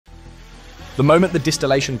The moment the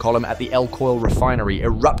distillation column at the El Coil refinery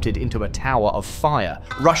erupted into a tower of fire,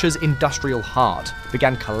 Russia's industrial heart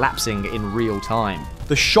began collapsing in real time.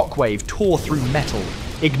 The shockwave tore through metal,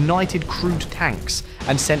 ignited crude tanks,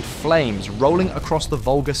 and sent flames rolling across the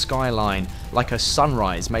Volga skyline like a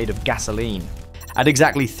sunrise made of gasoline. At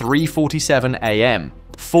exactly 3:47 AM,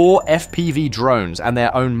 4 FPV drones and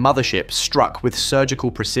their own mothership struck with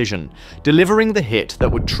surgical precision, delivering the hit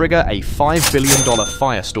that would trigger a $5 billion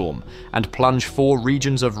firestorm and plunge 4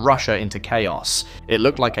 regions of Russia into chaos. It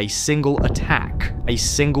looked like a single attack, a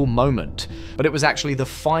single moment, but it was actually the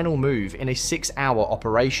final move in a 6-hour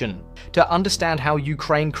operation. To understand how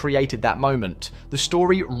Ukraine created that moment, the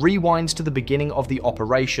story rewinds to the beginning of the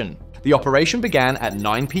operation. The operation began at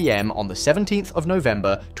 9 PM on the 17th of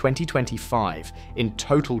November 2025, in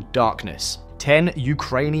total darkness. 10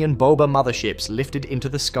 Ukrainian Boba motherships lifted into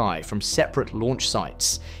the sky from separate launch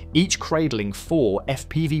sites, each cradling 4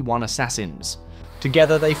 FPV-1 assassins.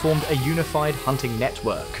 Together they formed a unified hunting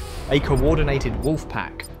network, a coordinated wolf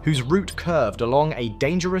pack whose route curved along a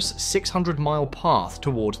dangerous 600-mile path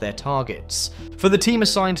toward their targets. For the team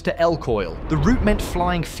assigned to El Coil, the route meant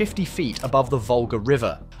flying 50 feet above the Volga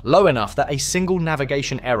River, low enough that a single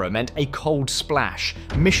navigation error meant a cold splash,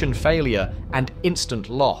 mission failure, and instant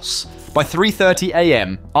loss. By 3:30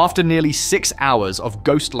 AM, after nearly 6 hours of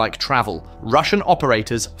ghost-like travel, Russian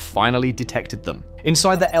operators finally detected them.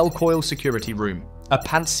 Inside the El Coil security room, a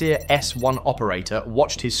Pantsir S1 operator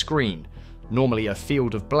watched his screen, normally a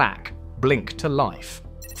field of black, blink to life.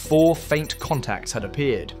 4 faint contacts had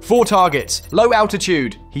appeared. 4 targets, low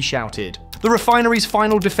altitude, he shouted. The refinery's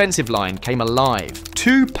final defensive line came alive.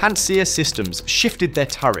 2 Pantsir systems shifted their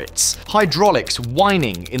turrets, hydraulics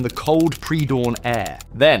whining in the cold pre-dawn air.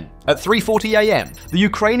 Then, at 3:40 AM, the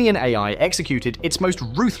Ukrainian AI executed its most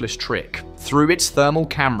ruthless trick. Through its thermal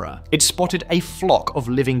camera, it spotted a flock of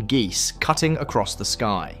living geese cutting across the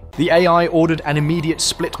sky. The AI ordered an immediate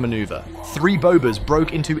split maneuver. 3 Bobas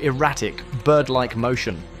broke into erratic, bird-like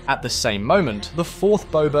motion. At the same moment, the 4th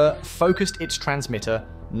Boba focused its transmitter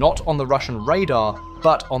not on the Russian radar,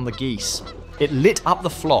 but on the geese. It lit up the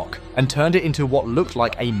flock and turned it into what looked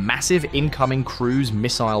like a massive incoming cruise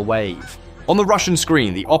missile wave. On the Russian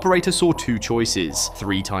screen, the operator saw 2 choices,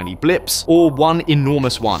 3 tiny blips or 1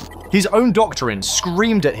 enormous one. His own doctrine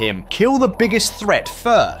screamed at him, kill the biggest threat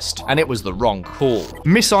first, and it was the wrong call.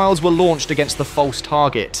 Missiles were launched against the false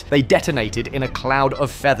target. They detonated in a cloud of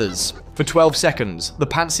feathers. For 12 seconds, the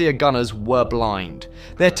Pantsir gunners were blind.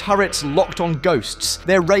 Their turrets locked on ghosts,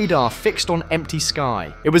 their radar fixed on empty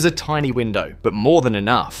sky. It was a tiny window, but more than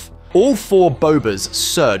enough. All 4 Bobas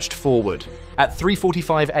surged forward. At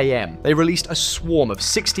 3:45 AM, they released a swarm of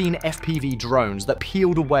 16 FPV drones that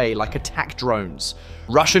peeled away like attack drones.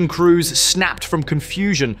 Russian crews snapped from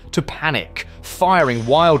confusion to panic, firing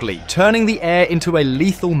wildly, turning the air into a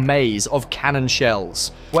lethal maze of cannon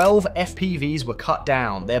shells. 12 FPVs were cut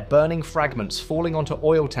down, their burning fragments falling onto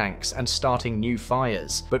oil tanks and starting new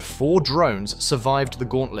fires. But 4 drones survived the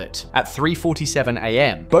gauntlet. At 3:47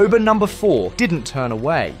 AM, Boba number 4 didn't turn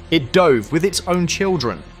away. It dove with its own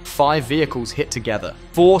children. 5 vehicles hit together.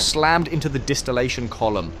 4 slammed into the distillation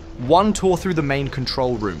column. 1 tore through the main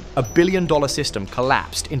control room. A billion-dollar system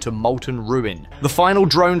collapsed into molten ruin. The final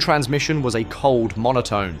drone transmission was a cold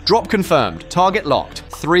monotone. Drop confirmed. Target locked.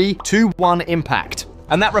 3, 2, 1 impact.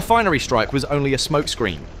 And that refinery strike was only a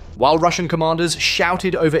smokescreen. While Russian commanders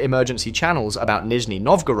shouted over emergency channels about Nizhny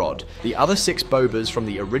Novgorod, the other 6 Bobas from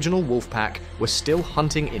the original Wolfpack were still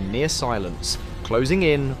hunting in near silence, closing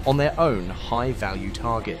in on their own high-value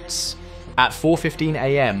targets. At 4:15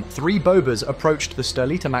 AM, 3 Bobas approached the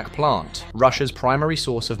Sterlitamak plant, Russia's primary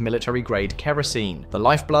source of military-grade kerosene, the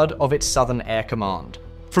lifeblood of its southern air command.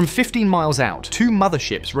 From 15 miles out, 2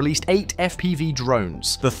 motherships released 8 FPV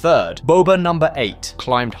drones. The third, Boba number 8,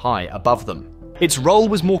 climbed high above them. Its role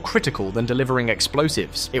was more critical than delivering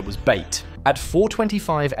explosives. It was bait. At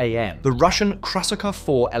 4:25 AM, the Russian Krasukha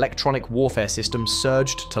 4 electronic warfare system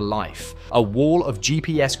surged to life. A wall of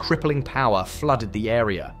GPS crippling power flooded the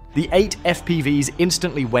area. The 8 FPVs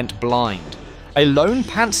instantly went blind. A lone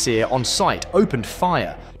Pantsir on site opened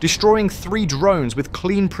fire, destroying 3 drones with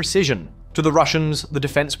clean precision. To the Russians, the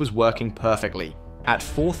defense was working perfectly. At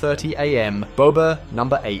 4:30 AM, Boba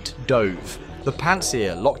number 8 dove. The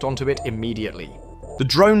Pantsir locked onto it immediately. The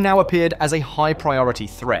drone now appeared as a high-priority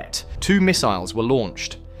threat. 2 missiles were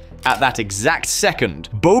launched. At that exact second,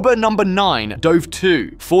 Boba number 9 dove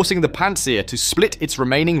to, forcing the Pantsir to split its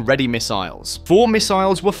remaining ready missiles. 4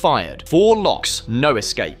 missiles were fired, 4 locks, no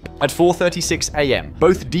escape. At 4:36 AM,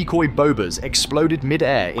 both decoy Bobas exploded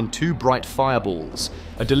mid-air in 2 bright fireballs.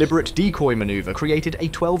 A deliberate decoy maneuver created a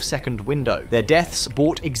 12-second window. Their deaths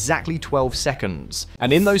bought exactly 12 seconds.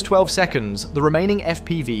 And in those 12 seconds, the remaining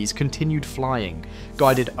FPVs continued flying,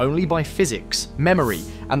 guided only by physics, memory,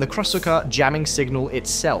 and the Krasuka jamming signal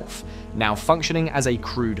itself, now functioning as a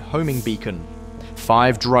crude homing beacon.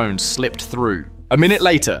 5 drones slipped through. A minute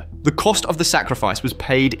later, the cost of the sacrifice was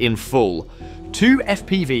paid in full. 2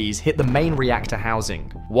 FPVs hit the main reactor housing.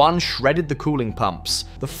 1 shredded the cooling pumps.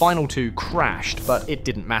 The final 2 crashed, but it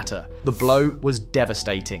didn't matter. The blow was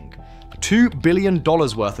devastating. $2 billion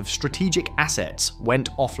worth of strategic assets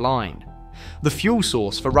went offline. The fuel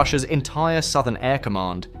source for Russia's entire Southern Air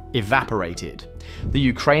Command evaporated. The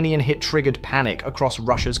Ukrainian hit triggered panic across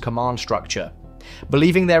Russia's command structure.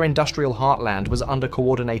 Believing their industrial heartland was under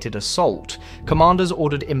coordinated assault, commanders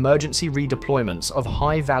ordered emergency redeployments of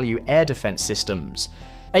high-value air defense systems.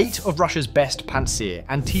 8 of Russia's best Pantsir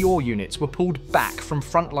and TOR units were pulled back from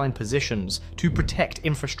frontline positions to protect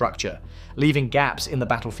infrastructure, leaving gaps in the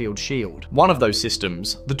battlefield shield. One of those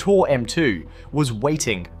systems, the TOR M2, was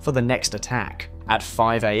waiting for the next attack. At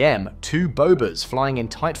 5 AM, 2 Bobas flying in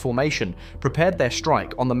tight formation prepared their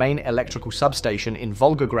strike on the main electrical substation in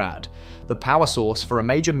Volgograd, the power source for a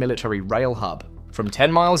major military rail hub. From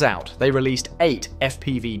 10 miles out, they released 8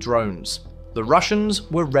 FPV drones. The Russians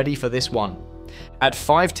were ready for this one. At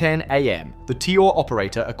 5:10 AM, the TOR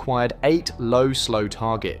operator acquired 8 low-slow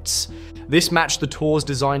targets. This matched the TOR's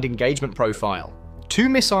designed engagement profile. 2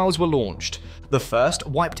 missiles were launched. The first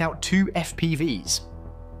wiped out 2 FPVs.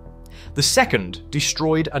 The second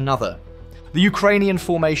destroyed another. The Ukrainian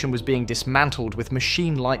formation was being dismantled with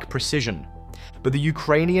machine-like precision. But the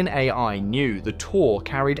Ukrainian AI knew the TOR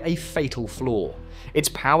carried a fatal flaw. Its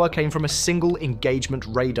power came from a single engagement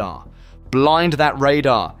radar. Blind that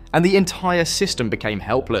radar, and the entire system became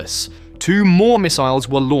helpless. 2 more missiles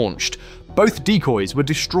were launched. Both decoys were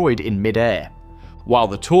destroyed in mid-air. While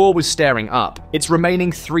the TOR was staring up, its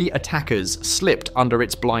remaining 3 attackers slipped under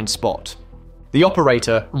its blind spot. The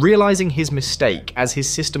operator, realizing his mistake as his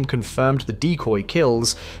system confirmed the decoy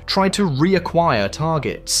kills, tried to reacquire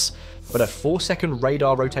targets. But a 4-second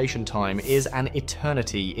radar rotation time is an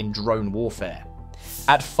eternity in drone warfare.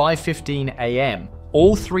 At 5:15 AM,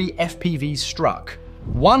 all 3 FPVs struck.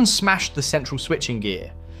 1 smashed the central switching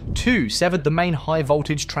gear. 2 severed the main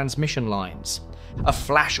high-voltage transmission lines. A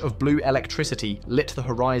flash of blue electricity lit the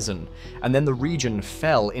horizon, and then the region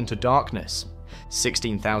fell into darkness.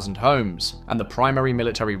 16,000 homes, and the primary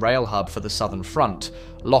military rail hub for the Southern Front,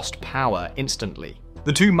 lost power instantly.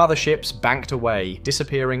 The 2 motherships banked away,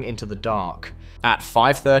 disappearing into the dark. At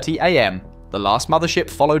 5:30 AM, the last mothership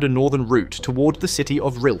followed a northern route toward the city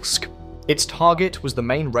of Rilsk. Its target was the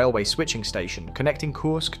main railway switching station connecting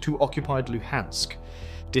Kursk to occupied Luhansk.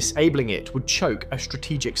 Disabling it would choke a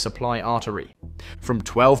strategic supply artery. From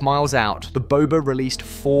 12 miles out, the Boba released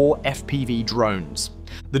 4 FPV drones.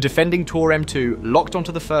 The defending TOR M2 locked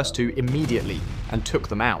onto the first 2 immediately and took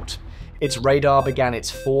them out. Its radar began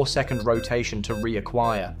its 4-second rotation to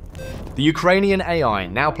reacquire. The Ukrainian AI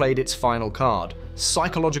now played its final card,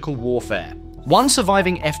 psychological warfare. 1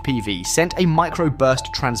 surviving FPV sent a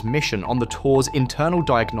microburst transmission on the TOR's internal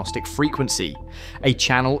diagnostic frequency, a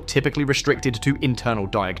channel typically restricted to internal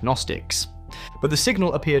diagnostics. But the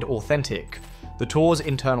signal appeared authentic. The TOR's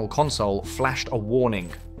internal console flashed a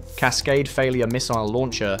warning: Cascade Failure Missile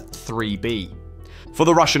Launcher 3B. For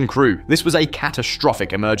the Russian crew, this was a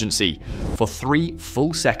catastrophic emergency. For 3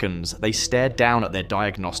 full seconds, they stared down at their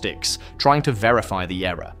diagnostics, trying to verify the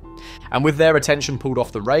error. And with their attention pulled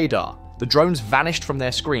off the radar, the drones vanished from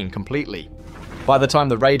their screen completely. By the time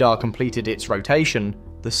the radar completed its rotation,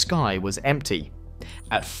 the sky was empty.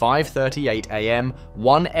 At 5:38 AM,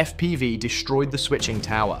 1 FPV destroyed the switching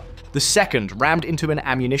tower. The second rammed into an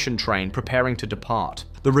ammunition train preparing to depart.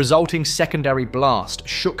 The resulting secondary blast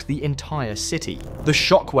shook the entire city. The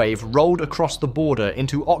shockwave rolled across the border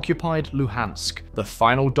into occupied Luhansk. The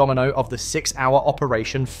final domino of the 6-hour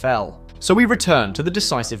operation fell. So we return to the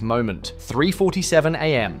decisive moment, 3:47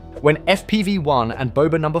 AM, when FPV-1 and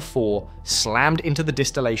Boba number 4 slammed into the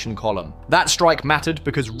distillation column. That strike mattered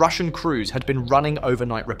because Russian crews had been running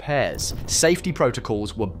overnight repairs. Safety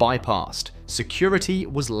protocols were bypassed. Security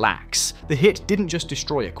was lax. The hit didn't just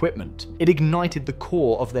destroy equipment, it ignited the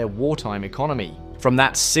core of their wartime economy. From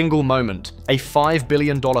that single moment, a $5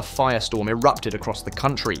 billion firestorm erupted across the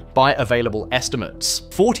country. By available estimates,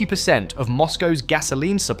 40% of Moscow's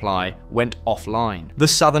gasoline supply went offline. The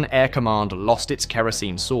Southern Air Command lost its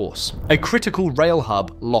kerosene source. A critical rail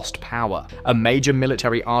hub lost power. A major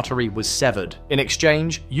military artery was severed. In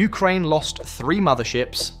exchange, Ukraine lost 3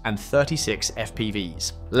 motherships and 36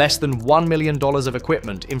 FPVs. Less than $1 million of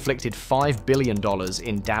equipment inflicted $5 billion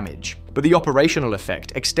in damage. But the operational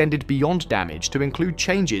effect extended beyond damage to include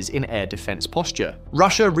changes in air defense posture.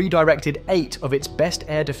 Russia redirected 8 of its best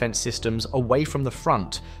air defense systems away from the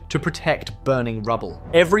front to protect burning rubble.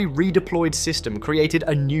 Every redeployed system created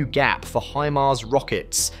a new gap for HIMARS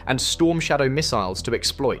rockets and Storm Shadow missiles to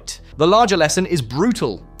exploit. The larger lesson is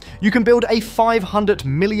brutal. You can build a $500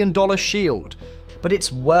 million shield, but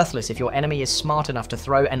it's worthless if your enemy is smart enough to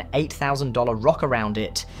throw an $8,000 rock around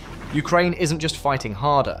it. Ukraine isn't just fighting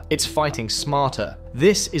harder, it's fighting smarter.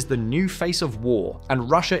 This is the new face of war, and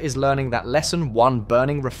Russia is learning that lesson one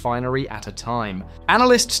burning refinery at a time.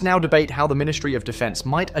 Analysts now debate how the Ministry of Defense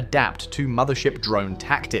might adapt to mothership drone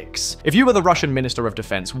tactics. If you were the Russian Minister of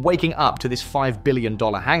Defense waking up to this $5 billion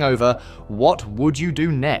hangover, what would you do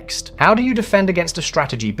next? How do you defend against a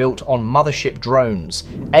strategy built on mothership drones,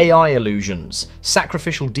 AI illusions,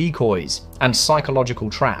 sacrificial decoys, and psychological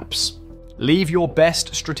traps? Leave your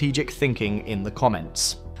best strategic thinking in the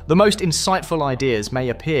comments. The most insightful ideas may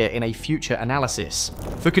appear in a future analysis.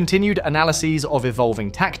 For continued analyses of evolving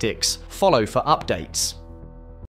tactics, follow for updates.